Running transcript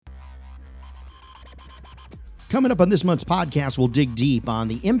Coming up on this month's podcast, we'll dig deep on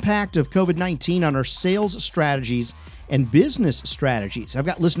the impact of COVID-19 on our sales strategies and business strategies. I've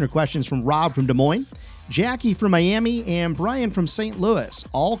got listener questions from Rob from Des Moines, Jackie from Miami, and Brian from St. Louis.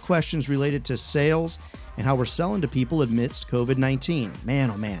 All questions related to sales and how we're selling to people amidst COVID-19.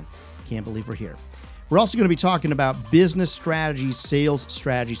 Man, oh man, can't believe we're here. We're also going to be talking about business strategies, sales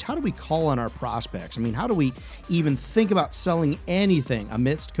strategies. How do we call on our prospects? I mean, how do we even think about selling anything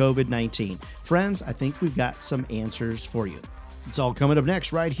amidst COVID-19? Friends, I think we've got some answers for you. It's all coming up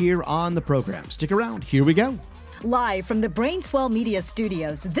next right here on the program. Stick around. Here we go. Live from the Brainswell Media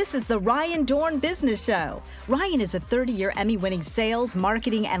Studios, this is the Ryan Dohrn Business Show. Ryan is a 30-year Emmy-winning sales,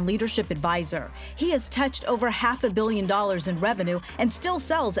 marketing, and leadership advisor. He has touched over $500 million in revenue and still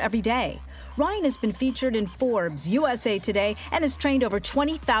sells every day. Ryan has been featured in Forbes, USA Today, and has trained over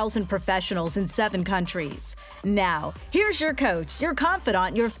 20,000 professionals in 7 countries. Now, here's your coach, your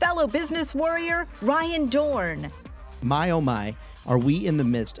confidant, your fellow business warrior, Ryan Dohrn. My, oh my, are we in the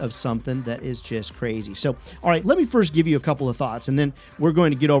midst of something that is just crazy? So, all right, let me first give you a couple of thoughts, and then we're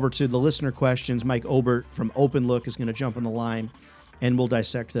going to get over to the listener questions. Mike Obert from Open Look is going to jump on the line, and we'll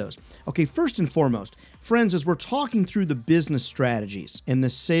dissect those. Okay, first and foremost, friends, as we're talking through the business strategies and the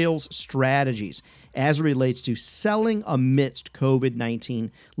sales strategies as it relates to selling amidst COVID-19,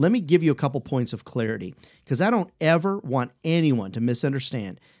 let me give you a couple points of clarity, because I don't ever want anyone to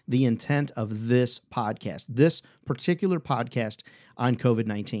misunderstand the intent of this podcast, this particular podcast on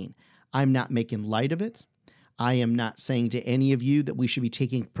COVID-19. I'm not making light of it. I am not saying to any of you that we should be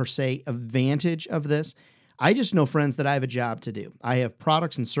taking, per se, advantage of this. I just know, friends, that I have a job to do. I have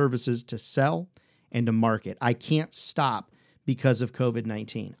products and services to sell and to market. I can't stop because of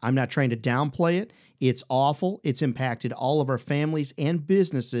COVID-19. I'm not trying to downplay it. It's awful. It's impacted all of our families and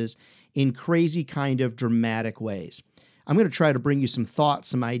businesses in crazy kind of dramatic ways. I'm going to try to bring you some thoughts,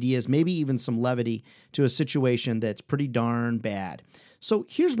 some ideas, maybe even some levity to a situation that's pretty darn bad. So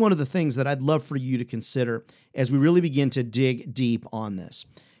here's one of the things that I'd love for you to consider as we really begin to dig deep on this.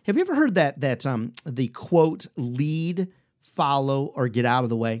 Have you ever heard that the quote, lead, follow, or get out of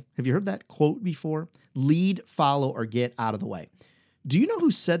the way? Have you heard that quote before? Lead, follow, or get out of the way. Do you know who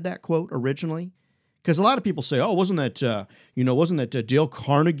said that quote originally? Because a lot of people say, oh, wasn't that Dale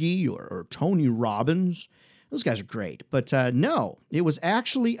Carnegie or Tony Robbins? Those guys are great. But no, it was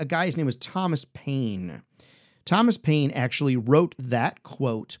actually a guy's name was Thomas Paine. Thomas Paine actually wrote that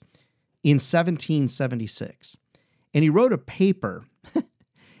quote in 1776. And he wrote a paper,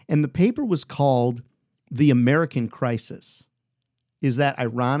 and the paper was called The American Crisis. Is that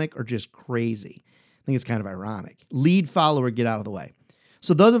ironic or just crazy? I think it's kind of ironic. Lead, follow, or get out of the way.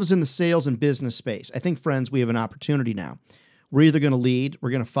 So those of us in the sales and business space, I think, friends, we have an opportunity now. We're either going to lead,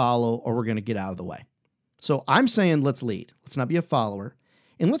 we're going to follow, or we're going to get out of the way. So I'm saying let's lead. Let's not be a follower.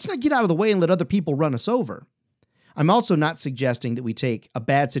 And let's not get out of the way and let other people run us over. I'm also not suggesting that we take a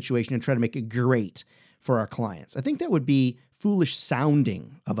bad situation and try to make it great for our clients. I think that would be foolish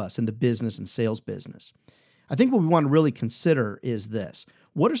sounding of us in the business and sales business. I think what we want to really consider is this.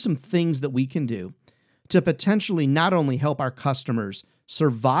 What are some things that we can do to potentially not only help our customers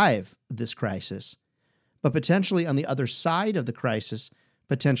survive this crisis, but potentially on the other side of the crisis,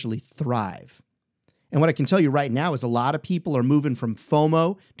 potentially thrive? And what I can tell you right now is a lot of people are moving from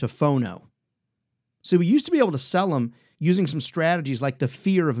FOMO to FONO. So we used to be able to sell them using some strategies like the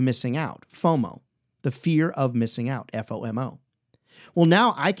fear of missing out, FOMO, the fear of missing out, FOMO. Well,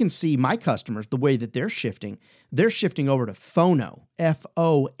 now I can see my customers, the way that they're shifting over to FONO,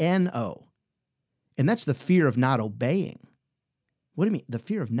 FONO. And that's the fear of not obeying. What do you mean? The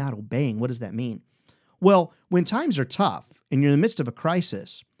fear of not obeying, what does that mean? Well, when times are tough and you're in the midst of a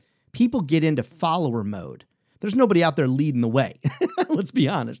crisis, people get into follower mode. There's nobody out there leading the way. Let's be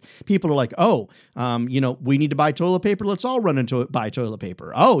honest. People are like, we need to buy toilet paper. Let's all run into it, buy toilet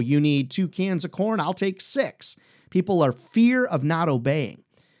paper. Oh, you need 2 cans of corn. I'll take 6. People are fear of not obeying.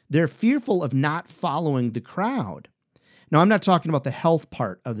 They're fearful of not following the crowd. Now, I'm not talking about the health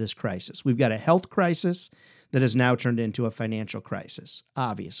part of this crisis. We've got a health crisis that has now turned into a financial crisis,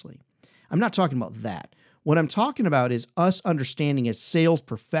 obviously. I'm not talking about that. What I'm talking about is us understanding as sales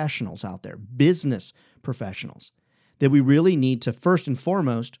professionals out there, business professionals, that we really need to, first and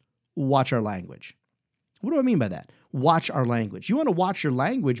foremost, watch our language. What do I mean by that? Watch our language. You want to watch your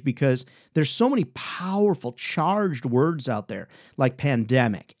language because there's so many powerful, charged words out there like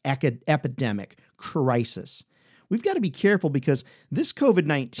pandemic, epidemic, crisis. We've got to be careful because this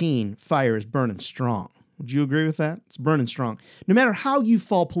COVID-19 fire is burning strong. Would you agree with that? It's burning strong. No matter how you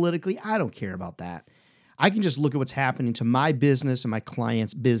fall politically, I don't care about that. I can just look at what's happening to my business and my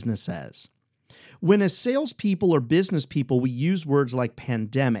clients' businesses. When as salespeople or business people, we use words like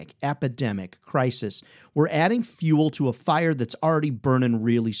pandemic, epidemic, crisis, we're adding fuel to a fire that's already burning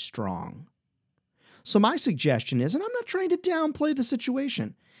really strong. So my suggestion is, and I'm not trying to downplay the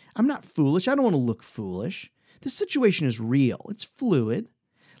situation. I'm not foolish. I don't want to look foolish. This situation is real. It's fluid.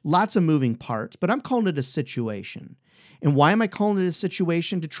 Lots of moving parts, but I'm calling it a situation. And why am I calling it a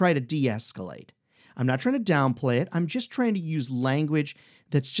situation? To try to de-escalate. I'm not trying to downplay it. I'm just trying to use language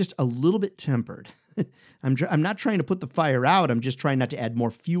that's just a little bit tempered. I'm not trying to put the fire out. I'm just trying not to add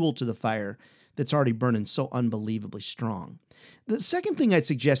more fuel to the fire that's already burning so unbelievably strong. The second thing I'd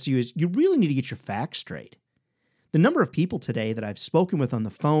suggest to you is you really need to get your facts straight. The number of people today that I've spoken with on the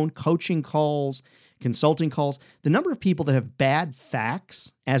phone, coaching calls, consulting calls, the number of people that have bad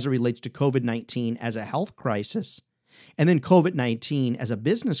facts as it relates to COVID-19 as a health crisis, and then COVID-19 as a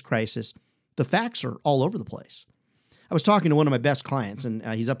business crisis, the facts are all over the place. I was talking to one of my best clients, and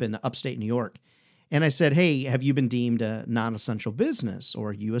he's up in upstate New York. And I said, hey, have you been deemed a non-essential business, or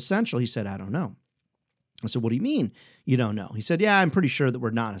are you essential? He said, I don't know. I said, what do you mean you don't know? He said, yeah, I'm pretty sure that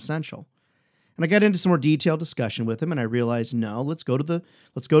we're not essential. And I got into some more detailed discussion with him, and I realized, no, let's go to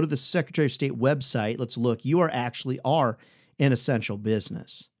the Secretary of State website. Let's look. You are an essential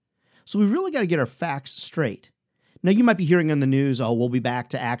business. So we really got to get our facts straight. Now, you might be hearing on the news, oh, we'll be back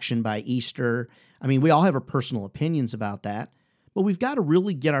to action by Easter. I mean, we all have our personal opinions about that, but we've got to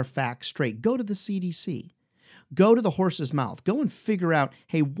really get our facts straight. Go to the CDC. Go to the horse's mouth. Go and figure out,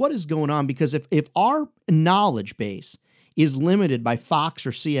 hey, what is going on? Because if our knowledge base is limited by Fox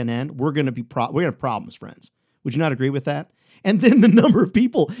or CNN, we're going to have problems, friends. Would you not agree with that? And then the number of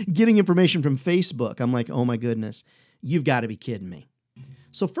people getting information from Facebook, I'm like, oh my goodness, you've got to be kidding me.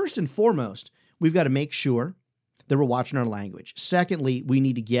 So first and foremost, we've got to make sure that we're watching our language. Secondly, we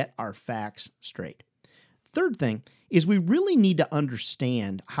need to get our facts straight. Third thing is we really need to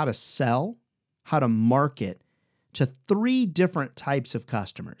understand how to sell, how to market to 3 different types of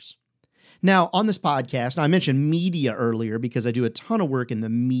customers. Now, on this podcast, I mentioned media earlier because I do a ton of work in the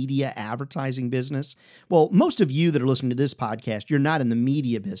media advertising business. Well, most of you that are listening to this podcast, you're not in the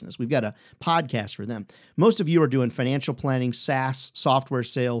media business. We've got a podcast for them. Most of you are doing financial planning, SaaS software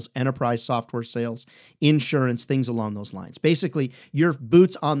sales, enterprise software sales, insurance, things along those lines. Basically, you're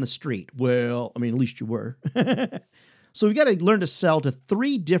boots on the street. Well, I mean, at least you were. So we've got to learn to sell to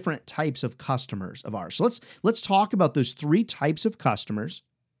 3 different types of customers of ours. So let's talk about those 3 types of customers.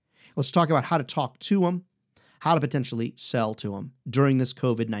 Let's talk about how to talk to them, how to potentially sell to them during this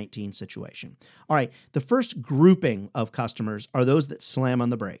COVID-19 situation. All right, the first grouping of customers are those that slam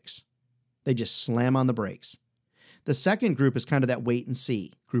on the brakes. They just slam on the brakes. The second group is kind of that wait and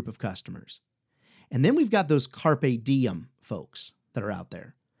see group of customers. And then we've got those carpe diem folks that are out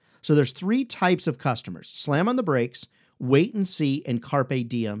there. So there's 3 types of customers: slam on the brakes, wait and see, and carpe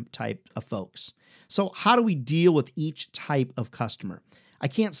diem type of folks. So how do we deal with each type of customer? I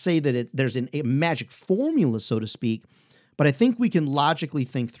can't say that there's a magic formula, so to speak, but I think we can logically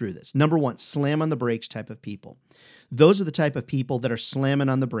think through this. Number 1, slam on the brakes type of people. Those are the type of people that are slamming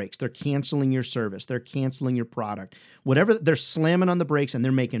on the brakes. They're canceling your service. They're canceling your product. Whatever, they're slamming on the brakes and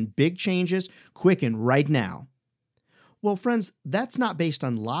they're making big changes quick and right now. Well, friends, that's not based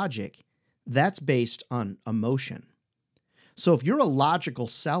on logic. That's based on emotion. So if you're a logical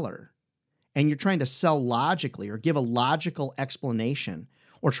seller, and you're trying to sell logically or give a logical explanation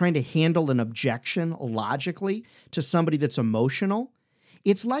or trying to handle an objection logically to somebody that's emotional,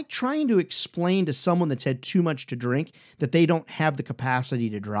 it's like trying to explain to someone that's had too much to drink that they don't have the capacity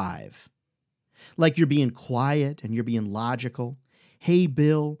to drive. Like you're being quiet and you're being logical. Hey,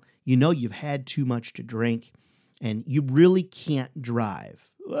 Bill, you know you've had too much to drink and you really can't drive.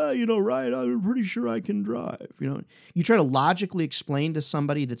 Well, Ryan, I'm pretty sure I can drive. You try to logically explain to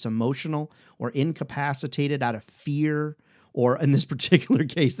somebody that's emotional or incapacitated out of fear, or in this particular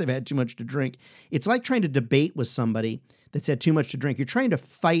case, they've had too much to drink. It's like trying to debate with somebody that's had too much to drink. You're trying to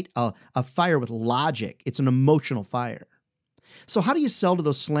fight a fire with logic. It's an emotional fire. So how do you sell to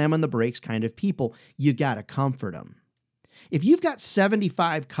those slam on the brakes kind of people? You got to comfort them. If you've got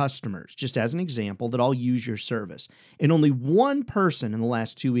 75 customers, just as an example, that all use your service, and only one person in the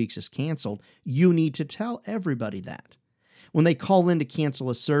last 2 weeks is canceled, you need to tell everybody that. When they call in to cancel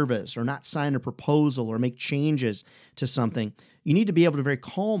a service or not sign a proposal or make changes to something, you need to be able to very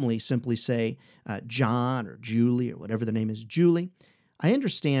calmly simply say, John or Julie or whatever their name is, Julie, I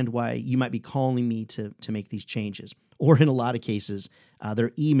understand why you might be calling me to make these changes. Or in a lot of cases,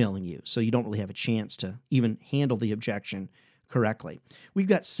 they're emailing you, so you don't really have a chance to even handle the objection correctly. We've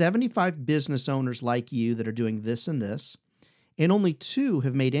got 75 business owners like you that are doing this and this, and only 2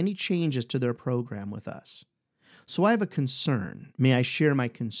 have made any changes to their program with us. So I have a concern. May I share my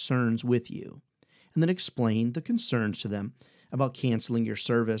concerns with you? and then explain the concerns to them about canceling your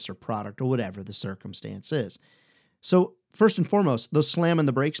service or product or whatever the circumstance is. So first and foremost, those slamming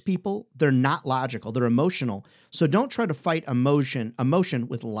the brakes people, they're not logical, they're emotional. So don't try to fight emotion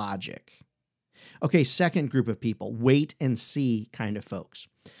with logic. Okay, second group of people, wait and see kind of folks.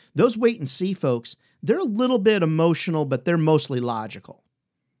 Those wait and see folks, they're a little bit emotional, but they're mostly logical.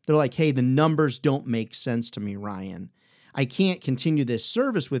 They're like, hey, the numbers don't make sense to me, Ryan. I can't continue this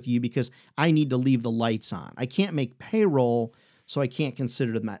service with you because I need to leave the lights on. I can't make payroll, so I can't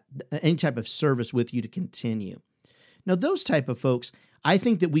consider any type of service with you to continue. Now, those type of folks, I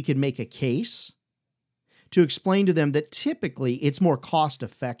think that we could make a case to explain to them that typically it's more cost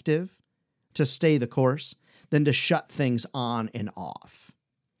effective to stay the course than to shut things on and off.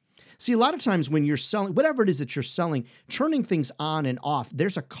 See, a lot of times when you're selling, whatever it is that you're selling, turning things on and off,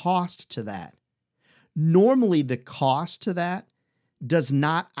 there's a cost to that. Normally, the cost to that does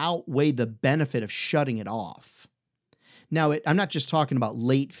not outweigh the benefit of shutting it off. Now, I'm not just talking about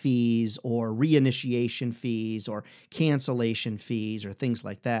late fees or reinitiation fees or cancellation fees or things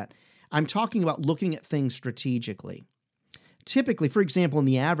like that. I'm talking about looking at things strategically. Typically, for example, in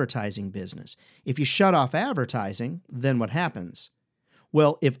the advertising business, if you shut off advertising, then what happens?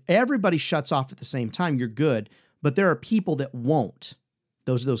 Well, if everybody shuts off at the same time, you're good, but there are people that won't.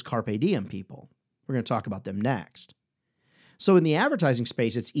 Those are those carpe diem people. We're going to talk about them next. So in the advertising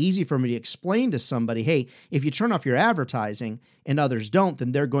space, it's easy for me to explain to somebody, hey, if you turn off your advertising and others don't,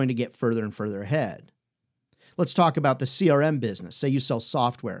 then they're going to get further and further ahead. Let's talk about the CRM business. Say you sell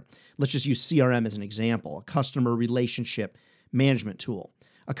software. Let's just use CRM as an example, a customer relationship management tool.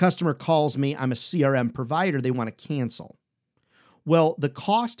 A customer calls me, I'm a CRM provider, they want to cancel. Well, the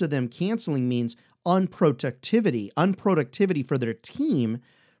cost to them canceling means unproductivity for their team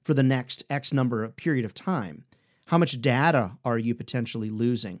for the next X number of period of time. How much data are you potentially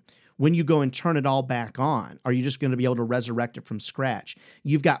losing? When you go and turn it all back on, are you just going to be able to resurrect it from scratch?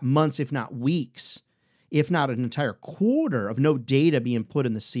 You've got months, if not weeks, if not an entire quarter of no data being put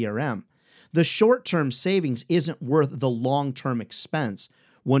in the CRM. The short-term savings isn't worth the long-term expense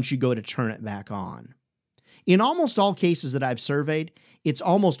once you go to turn it back on. In almost all cases that I've surveyed, it's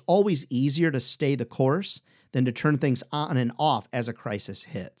almost always easier to stay the course than to turn things on and off as a crisis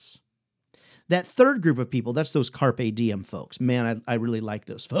hits. That third group of people, that's those carpe diem folks. Man, I really like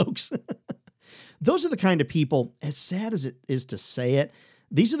those folks. Those are the kind of people, as sad as it is to say it,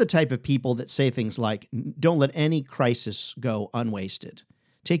 these are the type of people that say things like, don't let any crisis go unwasted.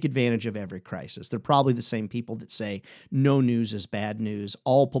 Take advantage of every crisis. They're probably the same people that say, no news is bad news.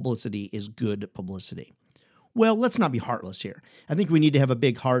 All publicity is good publicity. Well, let's not be heartless here. I think we need to have a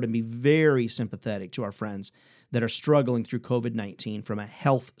big heart and be very sympathetic to our friends that are struggling through COVID-19 from a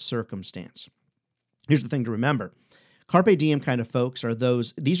health circumstance. Here's the thing to remember. Carpe diem kind of folks are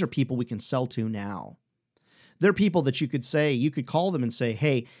these are people we can sell to now. They're people that you could call them and say,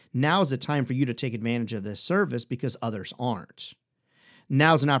 hey, now's the time for you to take advantage of this service because others aren't.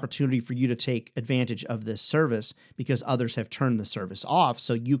 Now's an opportunity for you to take advantage of this service because others have turned the service off.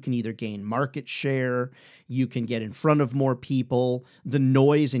 So you can either gain market share, you can get in front of more people, the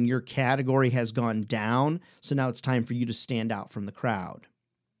noise in your category has gone down, so now it's time for you to stand out from the crowd.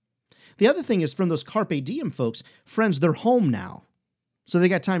 The other thing is from those carpe diem folks, friends, they're home now. So they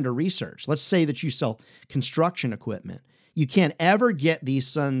got time to research. Let's say that you sell construction equipment. You can't ever get these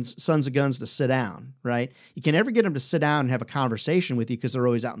sons of guns to sit down, right? You can't ever get them to sit down and have a conversation with you because they're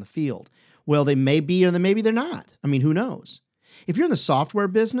always out in the field. Well, they may be or maybe they're not. I mean, who knows? If you're in the software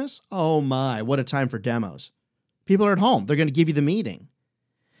business, oh my, what a time for demos. People are at home. They're going to give you the meeting.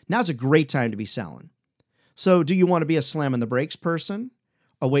 Now's a great time to be selling. So do you want to be a slam on the brakes person,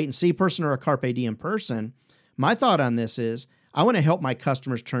 a wait and see person, or a carpe diem person? My thought on this is I want to help my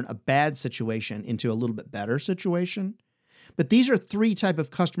customers turn a bad situation into a little bit better situation. But these are three type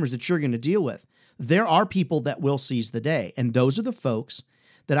of customers that you're going to deal with. There are people that will seize the day, and those are the folks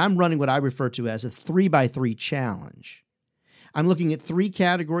that I'm running what I refer to as a 3x3 challenge. I'm looking at 3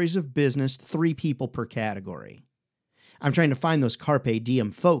 categories of business, 3 people per category. I'm trying to find those carpe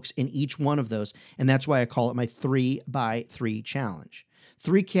diem folks in each one of those, and that's why I call it my 3x3 challenge.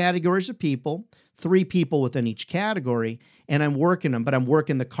 3 categories of people, 3 people within each category, and I'm working them, but I'm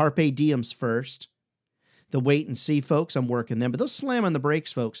working the carpe diems first. The wait and see folks, I'm working them. But those slam on the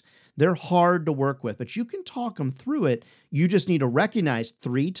brakes folks, they're hard to work with, but you can talk them through it. You just need to recognize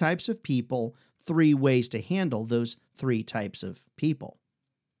 3 types of people, 3 ways to handle those 3 types of people.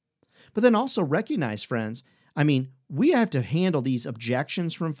 But then also recognize, friends, I mean, we have to handle these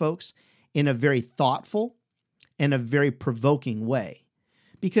objections from folks in a very thoughtful and a very provoking way.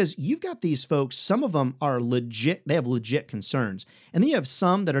 Because you've got these folks, some of them are legit, they have legit concerns. And then you have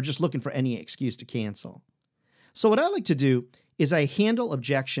some that are just looking for any excuse to cancel. So what I like to do is I handle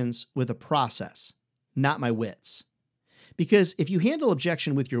objections with a process, not my wits. Because if you handle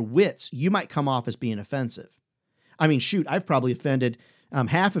objection with your wits, you might come off as being offensive. I mean, shoot, I've probably offended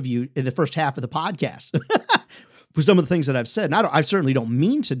half of you in the first half of the podcast with some of the things that I've said. And I certainly don't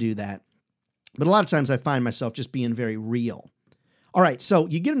mean to do that, but a lot of times I find myself just being very real. All right, so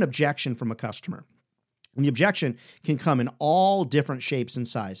you get an objection from a customer, and the objection can come in all different shapes and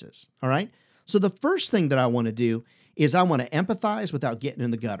sizes, all right? So the first thing that I want to do is I want to empathize without getting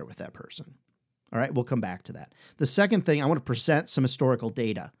in the gutter with that person. All right, we'll come back to that. The second thing, I want to present some historical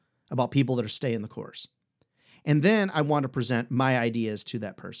data about people that are staying the course. And then I want to present my ideas to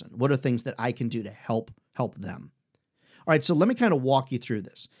that person. What are things that I can do to help them? All right, so let me kind of walk you through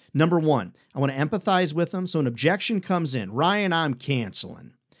this. Number one, I want to empathize with them. So an objection comes in. Ryan, I'm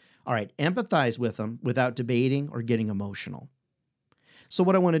canceling. All right, empathize with them without debating or getting emotional. So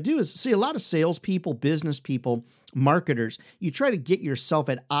what I want to do is, see, a lot of salespeople, business people, marketers, you try to get yourself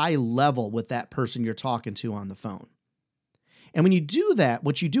at eye level with that person you're talking to on the phone. And when you do that,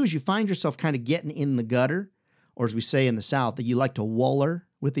 what you do is you find yourself kind of getting in the gutter, or as we say in the South, that you like to waller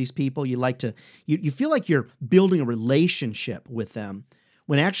with these people. You like to, you feel like you're building a relationship with them,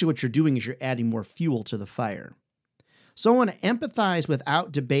 when actually what you're doing is you're adding more fuel to the fire. So I want to empathize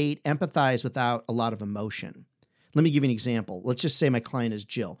without debate, empathize without a lot of emotion. Let me give you an example. Let's just say my client is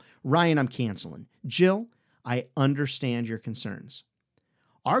Jill. Ryan, I'm canceling. Jill, I understand your concerns.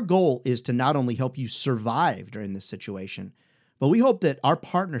 Our goal is to not only help you survive during this situation, but we hope that our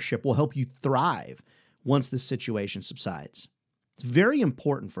partnership will help you thrive once this situation subsides. It's very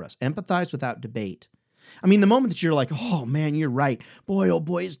important for us. Empathize without debate. I mean, the moment that you're like, oh man, you're right. Boy, oh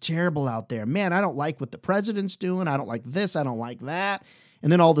boy, it's terrible out there. Man, I don't like what the president's doing. I don't like this. I don't like that.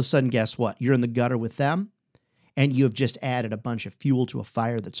 And then all of a sudden, guess what? You're in the gutter with them, and you have just added a bunch of fuel to a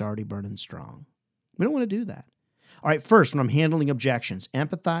fire that's already burning strong. We don't want to do that. All right, first, when I'm handling objections,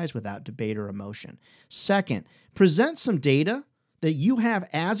 empathize without debate or emotion. Second, present some data that you have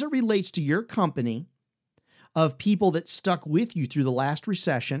as it relates to your company of people that stuck with you through the last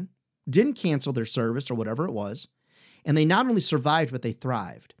recession, didn't cancel their service or whatever it was, and they not only survived, but they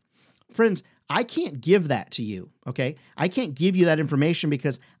thrived. Friends, I can't give that to you, okay? I can't give you that information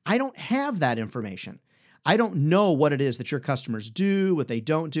because I don't have that information. I don't know what it is that your customers do, what they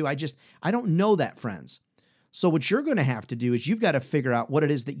don't do. I don't know that, friends. So what you're going to have to do is you've got to figure out what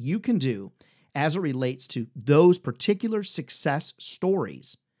it is that you can do as it relates to those particular success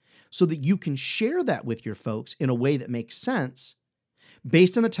stories so that you can share that with your folks in a way that makes sense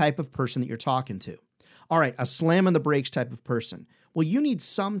based on the type of person that you're talking to. All right, a slam on the brakes type of person. Well, you need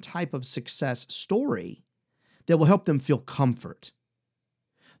some type of success story that will help them feel comfort.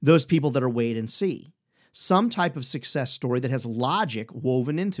 Those people that are wait and see. Some type of success story that has logic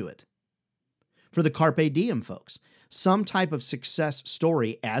woven into it. For the Carpe Diem folks, some type of success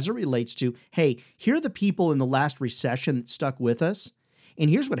story as it relates to, hey, here are the people in the last recession that stuck with us, and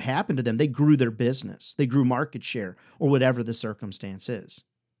here's what happened to them. They grew their business. They grew market share, or whatever the circumstance is.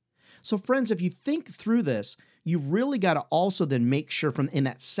 So friends, if you think through this, you've really got to also then make sure in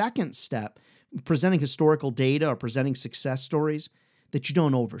that second step, presenting historical data or presenting success stories, that you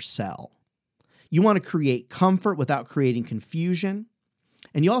don't oversell. You want to create comfort without creating confusion.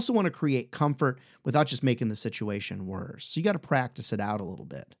 And you also want to create comfort without just making the situation worse. So you got to practice it out a little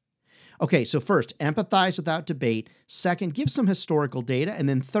bit. Okay, so first, empathize without debate. Second, give some historical data. And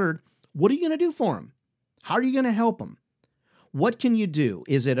then third, what are you going to do for them? How are you going to help them? What can you do?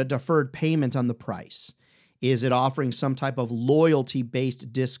 Is it a deferred payment on the price? Is it offering some type of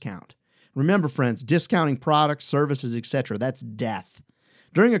loyalty-based discount? Remember, friends, discounting products, services, etc., that's death.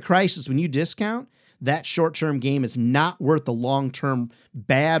 During a crisis, when you discount, that short-term game is not worth the long-term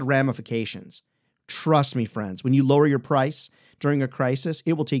bad ramifications. Trust me, friends, when you lower your price during a crisis,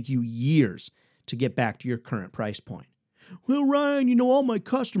 it will take you years to get back to your current price point. Well, Ryan, all my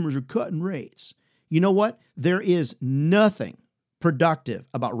customers are cutting rates. You know what? There is nothing productive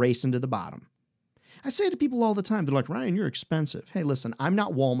about racing to the bottom. I say to people all the time, they're like, Ryan, you're expensive. Hey, listen, I'm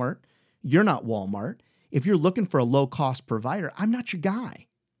not Walmart. You're not Walmart. If you're looking for a low-cost provider, I'm not your guy.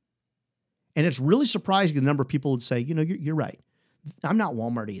 And it's really surprising the number of people would say, you're right. I'm not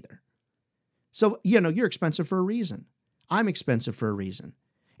Walmart either. So, you're expensive for a reason. I'm expensive for a reason.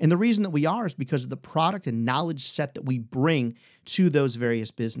 And the reason that we are is because of the product and knowledge set that we bring to those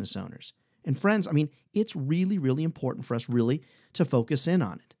various business owners. And friends, it's really, really important for us really to focus in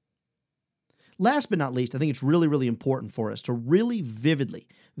on it. Last but not least, I think it's really, really important for us to really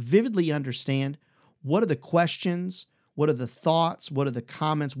vividly understand what are the questions, What are the thoughts? What are the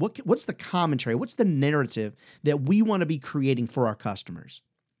comments? What's the commentary? What's the narrative that we want to be creating for our customers?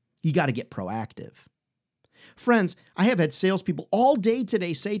 You got to get proactive. Friends, I have had salespeople all day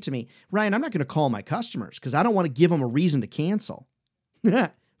today say to me, Ryan, I'm not going to call my customers because I don't want to give them a reason to cancel.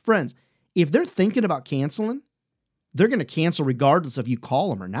 Friends, if they're thinking about canceling, they're going to cancel regardless if you call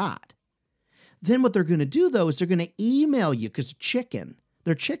them or not. Then what they're going to do, though, is they're going to email you because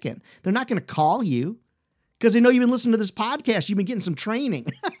they're chicken. They're not going to call you because they know you've been listening to this podcast. You've been getting some training.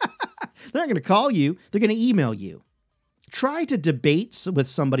 They're not going to call you. They're going to email you. Try to debate with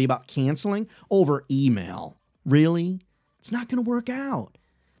somebody about canceling over email. Really? It's not going to work out.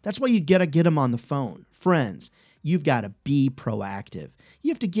 That's why you got to get them on the phone. Friends, you've got to be proactive. You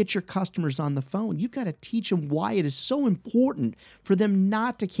have to get your customers on the phone. You've got to teach them why it is so important for them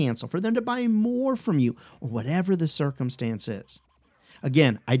not to cancel, for them to buy more from you, or whatever the circumstance is.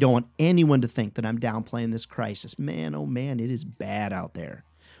 Again, I don't want anyone to think that I'm downplaying this crisis. Man, oh man, it is bad out there.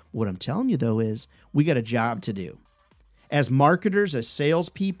 What I'm telling you, though, is we got a job to do. As marketers, as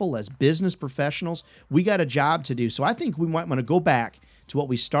salespeople, as business professionals, we got a job to do. So I think we might want to go back to what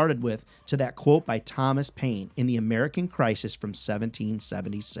we started with, to that quote by Thomas Paine in The American Crisis from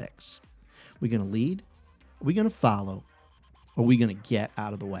 1776. We going to lead? Are we going to follow? Or are we going to get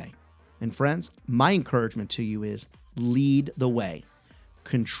out of the way? And friends, my encouragement to you is lead the way.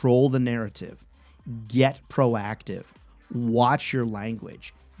 Control the narrative. Get proactive. Watch your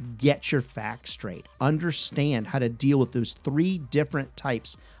language. Get your facts straight. Understand how to deal with those 3 different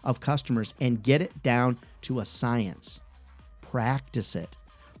types of customers and get it down to a science. Practice it.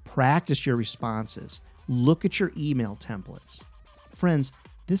 Practice your responses. Look at your email templates. Friends,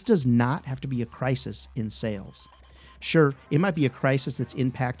 this does not have to be a crisis in sales. Sure, it might be a crisis that's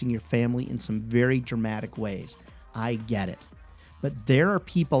impacting your family in some very dramatic ways. I get it. But there are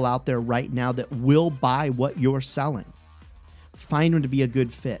people out there right now that will buy what you're selling. Find them to be a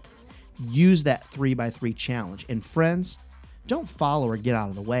good fit. Use that 3x3 challenge. And friends, don't follow or get out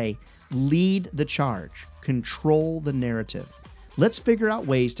of the way. Lead the charge. Control the narrative. Let's figure out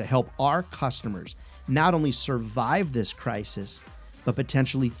ways to help our customers not only survive this crisis, but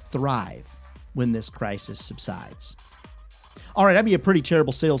potentially thrive when this crisis subsides. All right, I'd be a pretty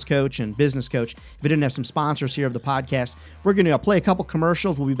terrible sales coach and business coach if I didn't have some sponsors here of the podcast. We're going to play a couple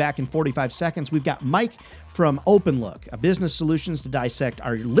commercials. We'll be back in 45 seconds. We've got Mike from OpenLook, a business solutions to dissect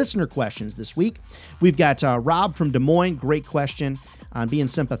our listener questions this week. We've got Rob from Des Moines, great question on being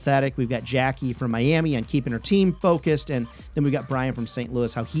sympathetic. We've got Jackie from Miami on keeping her team focused. And then we've got Brian from St.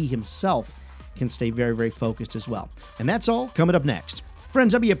 Louis, how he himself can stay very, very focused as well. And that's all coming up next.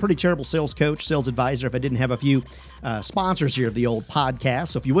 Friends, I'd be a pretty terrible sales coach, sales advisor if I didn't have a few sponsors here of the old podcast.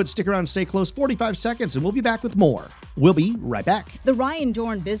 So if you would stick around and stay close, 45 seconds, and we'll be back with more. We'll be right back. The Ryan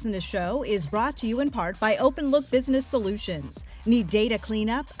Dohrn Business Show is brought to you in part by OpenLook Business Solutions. Need data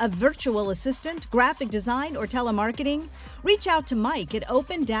cleanup, a virtual assistant, graphic design, or telemarketing? Reach out to Mike at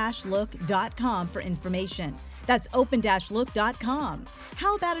open-look.com for information. That's open-look.com.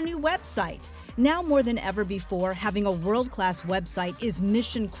 How about a new website? Now more than ever before, having a world-class website is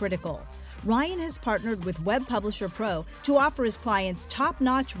mission critical. Ryan has partnered with Web Publisher Pro to offer his clients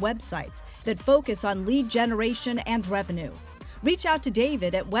top-notch websites that focus on lead generation and revenue. Reach out to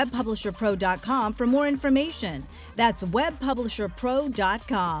David at webpublisherpro.com for more information. That's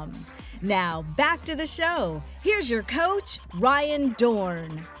webpublisherpro.com. Now, back to the show. Here's your coach, Ryan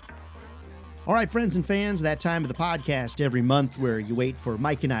Dohrn. All right, friends and fans, that time of the podcast every month where you wait for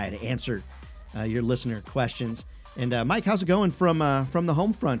Mike and I to answer your listener questions. And Mike, how's it going from the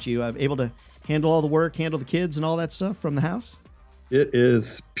home front? You able to handle all the work, handle the kids and all that stuff from the house? It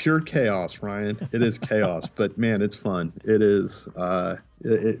is pure chaos, Ryan. It is chaos, but man, it's fun. It is.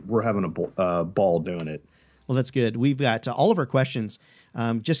 We're having a ball doing it. Well, that's good. We've got all of our questions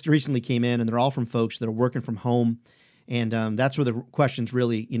just recently came in, and they're all from folks that are working from home. And that's where the questions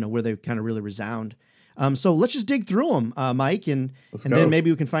really, where they kind of really resound. So let's just dig through them, Mike, and then maybe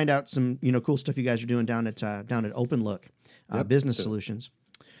we can find out some, cool stuff you guys are doing down at OpenLook Business Solutions.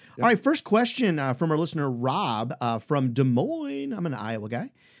 Yep. All right, first question from our listener, Rob from Des Moines. I'm an Iowa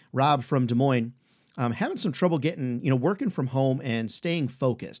guy. Rob from Des Moines, having some trouble getting, working from home and staying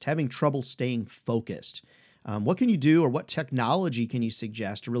focused, having trouble staying focused. What can you do, or what technology can you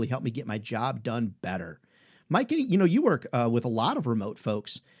suggest to really help me get my job done better? Mike, you work with a lot of remote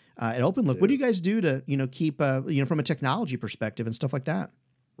folks at OpenLook. What do you guys do to, keep, from a technology perspective and stuff like that?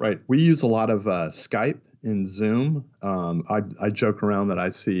 Right. We use a lot of Skype and Zoom. I joke around that I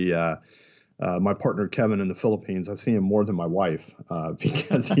see my partner, Kevin, in the Philippines. I see him more than my wife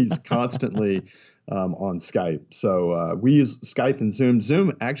because he's constantly on Skype. So we use Skype and Zoom.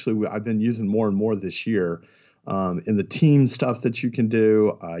 Zoom, actually, I've been using more and more this year. In the team stuff that you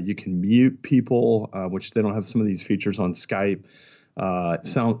can mute people, which they don't have some of these features on Skype.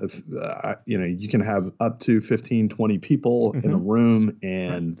 You can have up to 15, 20 people in a room,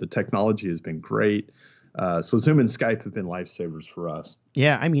 and the technology has been great. So Zoom and Skype have been lifesavers for us.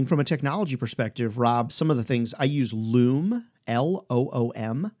 Yeah, I mean, from a technology perspective, Rob, some of the things I use Loom,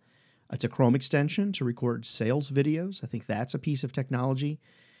 Loom. It's a Chrome extension to record sales videos. I think that's a piece of technology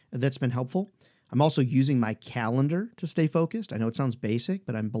that's been helpful. I'm also using my calendar to stay focused. I know it sounds basic,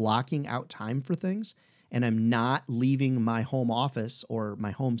 but I'm blocking out time for things, and I'm not leaving my home office or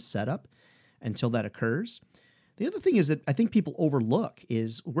my home setup until that occurs. The other thing is that I think people overlook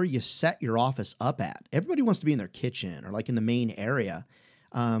is where you set your office up at. Everybody wants to be in their kitchen or like in the main area.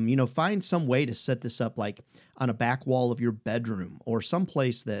 Find some way to set this up like on a back wall of your bedroom or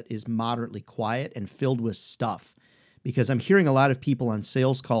someplace that is moderately quiet and filled with stuff. Because I'm hearing a lot of people on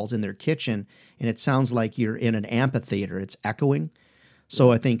sales calls in their kitchen, and it sounds like you're in an amphitheater. It's echoing.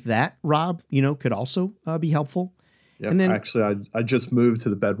 So I think that, Rob, could also be helpful. Yeah, and then, actually, I just moved to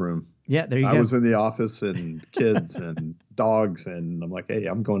the bedroom. Yeah, there you go. I was in the office and kids and dogs, and I'm like, hey,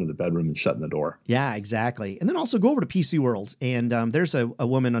 I'm going to the bedroom and shutting the door. Yeah, exactly. And then also go over to PC World, and there's a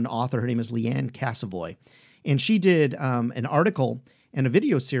woman, an author. Her name is Leanne Cassavoy, and she did an article and a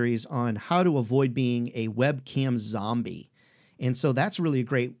video series on how to avoid being a webcam zombie. And so that's really a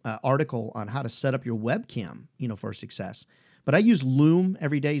great article on how to set up your webcam, for success. But I use Loom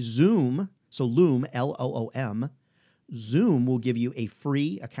every day. Zoom, so Loom, Loom. Zoom will give you a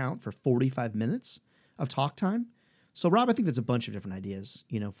free account for 45 minutes of talk time. So, Rob, I think that's a bunch of different ideas,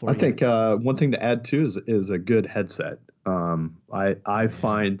 for I you. think one thing to add, too, is a good headset. I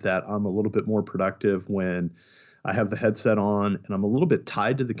find that I'm a little bit more productive when I have the headset on and I'm a little bit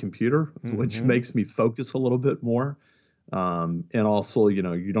tied to the computer, which makes me focus a little bit more. And also,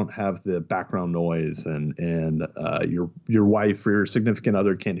 you don't have the background noise and your wife or your significant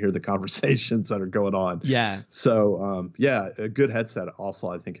other can't hear the conversations that are going on. Yeah. So, a good headset also,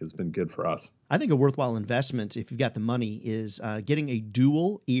 I think, has been good for us. I think a worthwhile investment, if you've got the money, is getting a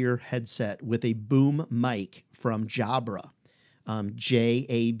dual ear headset with a boom mic from Jabra,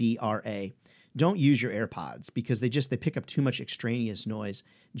 Jabra. Don't use your AirPods because they pick up too much extraneous noise.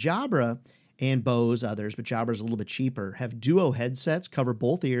 Jabra and Bose, others, but Jabra's a little bit cheaper, have duo headsets, cover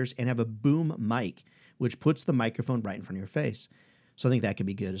both ears, and have a boom mic, which puts the microphone right in front of your face. So I think that could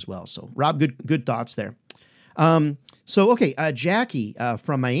be good as well. So, Rob, good thoughts there. Jackie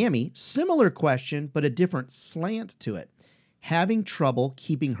from Miami, similar question, but a different slant to it. Having trouble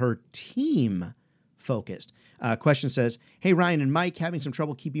keeping her team focused. Question says, hey, Ryan and Mike, having some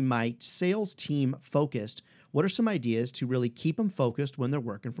trouble keeping my sales team focused. What are some ideas to really keep them focused when they're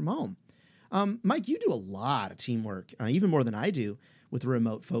working from home? Mike, you do a lot of teamwork, even more than I do with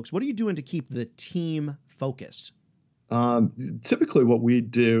remote folks. What are you doing to keep the team focused? Typically what we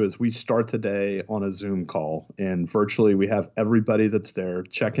do is we start the day on a Zoom call, and virtually we have everybody that's there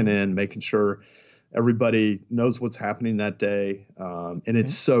checking in, making sure everybody knows what's happening that day. And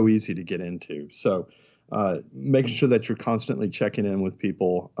it's so easy to get into. So making sure that you're constantly checking in with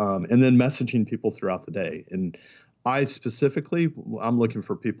people, and then messaging people throughout the day. And I specifically, I'm looking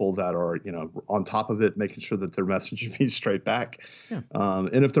for people that are, on top of it, making sure that they're messaging me straight back. Yeah.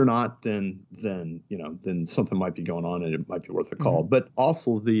 And if they're not, then something might be going on and it might be worth a call. But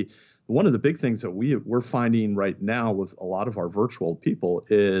also one of the big things that we're finding right now with a lot of our virtual people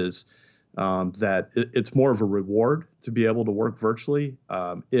is that it's more of a reward to be able to work virtually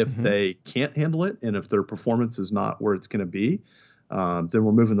if they can't handle it and if their performance is not where it's going to be. Then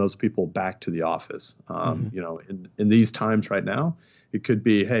we're moving those people back to the office. In these times right now, it could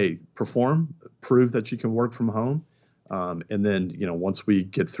be, hey, prove that you can work from home. And then, once we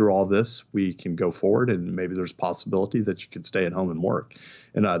get through all this, we can go forward and maybe there's a possibility that you could stay at home and work.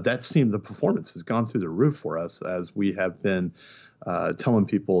 And the performance has gone through the roof for us as we have been telling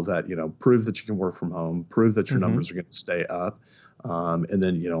people that, prove that you can work from home, prove that your numbers are going to stay up. And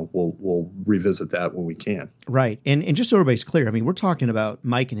then, we'll revisit that when we can. Right. And just so everybody's clear, I mean, we're talking about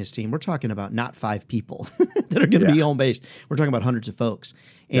Mike and his team. We're talking about not 5 people that are going to be home-based. We're talking about hundreds of folks.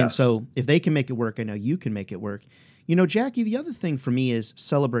 And so if they can make it work, I know you can make it work. Jackie, the other thing for me is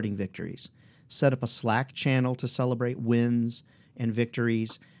celebrating victories. Set up a Slack channel to celebrate wins and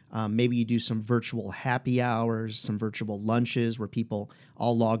victories. Maybe you do some virtual happy hours, some virtual lunches where people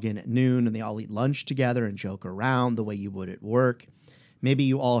all log in at noon and they all eat lunch together and joke around the way you would at work. Maybe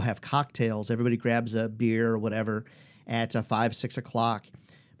you all have cocktails. Everybody grabs a beer or whatever at 5, 6 o'clock.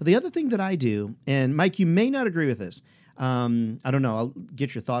 But the other thing that I do, and Mike, you may not agree with this. I don't know. I'll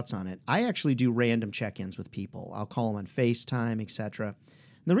get your thoughts on it. I actually do random check-ins with people. I'll call them on FaceTime, etc. And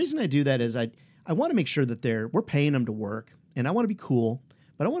the reason I do that is I I want to make sure that we're paying them to work, and I want to be cool,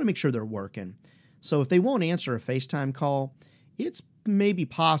 but I want to make sure they're working. So if they won't answer a FaceTime call, it's maybe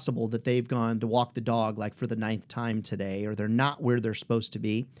possible that they've gone to walk the dog like for the 9th time today, or they're not where they're supposed to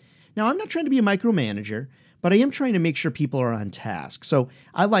be. Now, I'm not trying to be a micromanager, but I am trying to make sure people are on task. So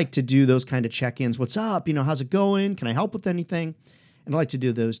I like to do those kind of check-ins. What's up? How's it going? Can I help with anything? And I like to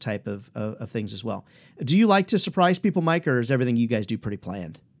do those type of things as well. Do you like to surprise people, Mike, or is everything you guys do pretty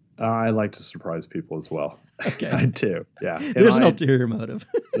planned? I like to surprise people as well. Okay. I do. Yeah. There's an ulterior motive.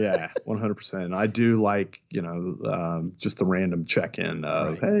 Yeah, 100%. I do like, just the random check-in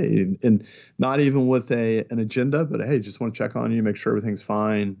of, hey, and not even with an agenda, but hey, just want to check on you, make sure everything's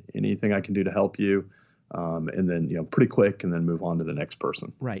fine, anything I can do to help you. And then, pretty quick, and then move on to the next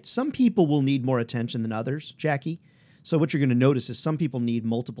person. Right. Some people will need more attention than others, Jackie. So what you're going to notice is some people need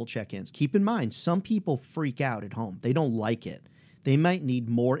multiple check-ins. Keep in mind, some people freak out at home. They don't like it. They might need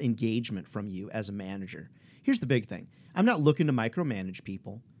more engagement from you as a manager. Here's the big thing. I'm not looking to micromanage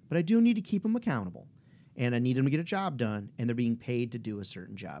people, but I do need to keep them accountable. And I need them to get a job done, and they're being paid to do a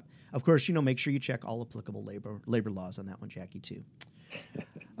certain job. Of course, make sure you check all applicable labor laws on that one, Jackie, too.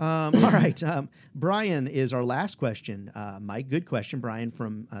 All right. Brian is our last question. Mike, good question. Brian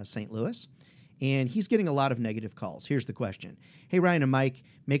from St. Louis. And he's getting a lot of negative calls. Here's the question. Hey, Ryan and Mike,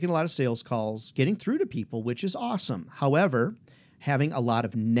 making a lot of sales calls, getting through to people, which is awesome. However, having a lot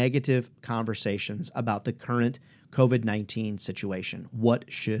of negative conversations about the current COVID-19 situation. What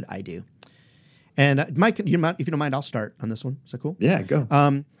should I do? And Mike, if you don't mind, I'll start on this one. Is that cool? Yeah,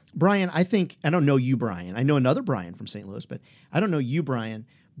 go. Brian, I don't know you, Brian. I know another Brian from St. Louis, but I don't know you, Brian.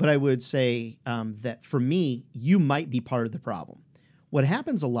 But I would say that for me, you might be part of the problem. What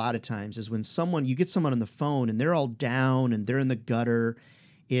happens a lot of times is when you get someone on the phone and they're all down and they're in the gutter,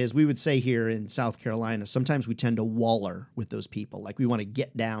 is we would say here in South Carolina, sometimes we tend to waller with those people. Like we want to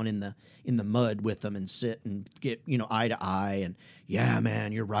get down in the mud with them and sit and get, eye to eye. And yeah,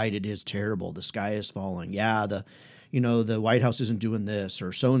 man, you're right. It is terrible. The sky is falling. Yeah. The White House isn't doing this,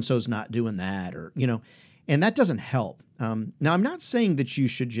 or so-and-so's not doing that, or, and that doesn't help. Now, I'm not saying that you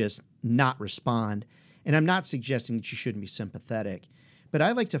should just not respond, and I'm not suggesting that you shouldn't be sympathetic, but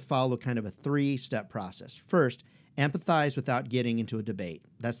I like to follow kind of a 3-step process. First, empathize without getting into a debate.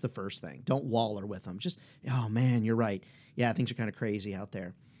 That's the first thing. Don't waller with them. Just, oh, man, you're right. Yeah, things are kind of crazy out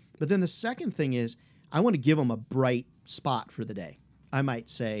there. But then the second thing is I want to give them a bright spot for the day. I might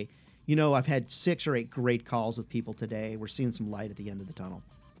say, I've had 6 or 8 great calls with people today. We're seeing some light at the end of the tunnel.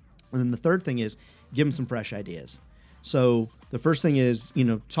 And then the third thing is give them some fresh ideas. So the first thing is,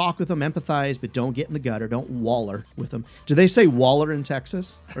 talk with them, empathize, but don't get in the gutter. Don't waller with them. Do they say waller in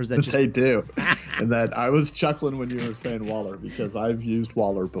Texas? Or is that just... They do. And that I was chuckling when you were saying waller because I've used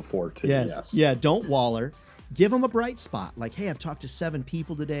waller before too. Yes. Yeah, don't waller. Give them a bright spot. Like, hey, I've talked to 7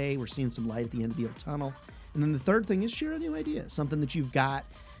 people today. We're seeing some light at the end of the tunnel. And then the third thing is share a new idea, something that you've got,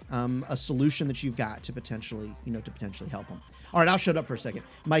 a solution that you've got to potentially help them. All right, I'll shut up for a second.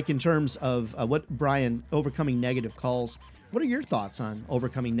 Mike, in terms of what Brian, overcoming negative calls, what are your thoughts on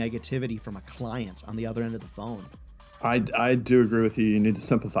overcoming negativity from a client on the other end of the phone? I do agree with you. You need to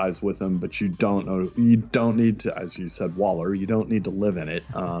sympathize with them, but you don't need to, as you said, waller. You don't need to live in it.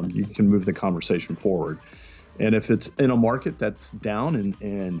 You can move the conversation forward. And if it's in a market that's down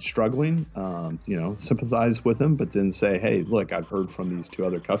and struggling, sympathize with them, but then say, hey, look, I've heard from these 2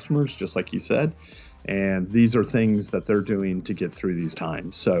 other customers, just like you said, and these are things that they're doing to get through these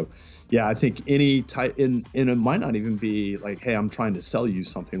times. So, yeah, I think any type, and it might not even be like, hey, I'm trying to sell you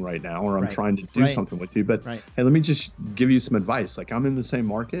something right now, or I'm trying to do something with you, but hey, let me just give you some advice. Like, I'm in the same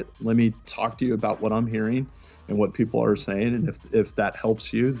market. Let me talk to you about what I'm hearing and what people are saying. And if that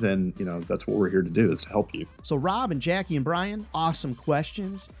helps you, then, that's what we're here to do, is to help you. So Rob and Jackie and Brian, awesome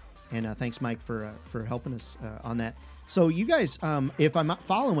questions. And thanks, Mike, for helping us on that. So you guys, if I'm not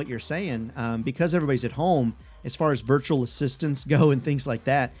following what you're saying, because everybody's at home, as far as virtual assistants go and things like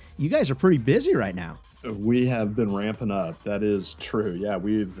that, you guys are pretty busy right now. We have been ramping up. That is true. Yeah,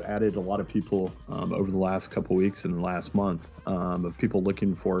 we've added a lot of people over the last couple of weeks and the last month of people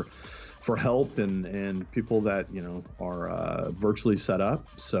looking for help and people that, are virtually set up.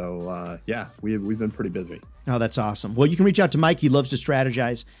 So, we've been pretty busy. Oh, that's awesome. Well, you can reach out to Mike. He loves to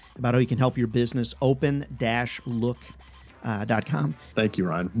strategize about how he can help your business. open-look.com. Thank you,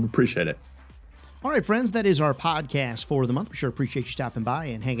 Ryan. We appreciate it. All right, friends, that is our podcast for the month. We sure appreciate you stopping by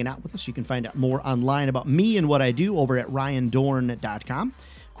and hanging out with us. You can find out more online about me and what I do over at ryandohrn.com.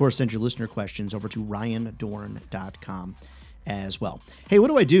 Of course, send your listener questions over to ryandohrn.com as well. Hey,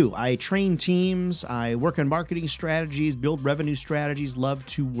 what do? I train teams. I work on marketing strategies, build revenue strategies, love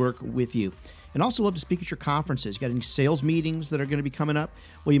to work with you. and also love to speak at your conferences. You got any sales meetings that are going to be coming up?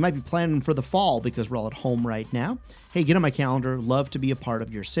 Well, you might be planning for the fall because we're all at home right now. Hey, get on my calendar. Love to be a part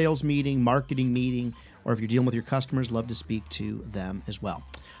of your sales meeting, marketing meeting, or if you're dealing with your customers, love to speak to them as well.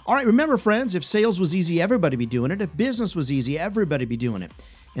 All right, remember, friends, if sales was easy, everybody be doing it. If business was easy, everybody be doing it.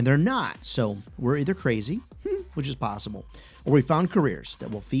 And they're not. So we're either crazy, which is possible, or we found careers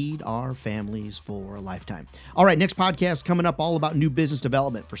that will feed our families for a lifetime. All right, next podcast coming up, all about new business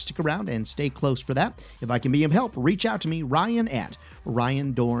development. Stick around and stay close for that. If I can be of help, reach out to me, Ryan at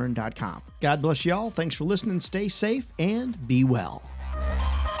RyanDohrn.com. God bless y'all. Thanks for listening. Stay safe and be well.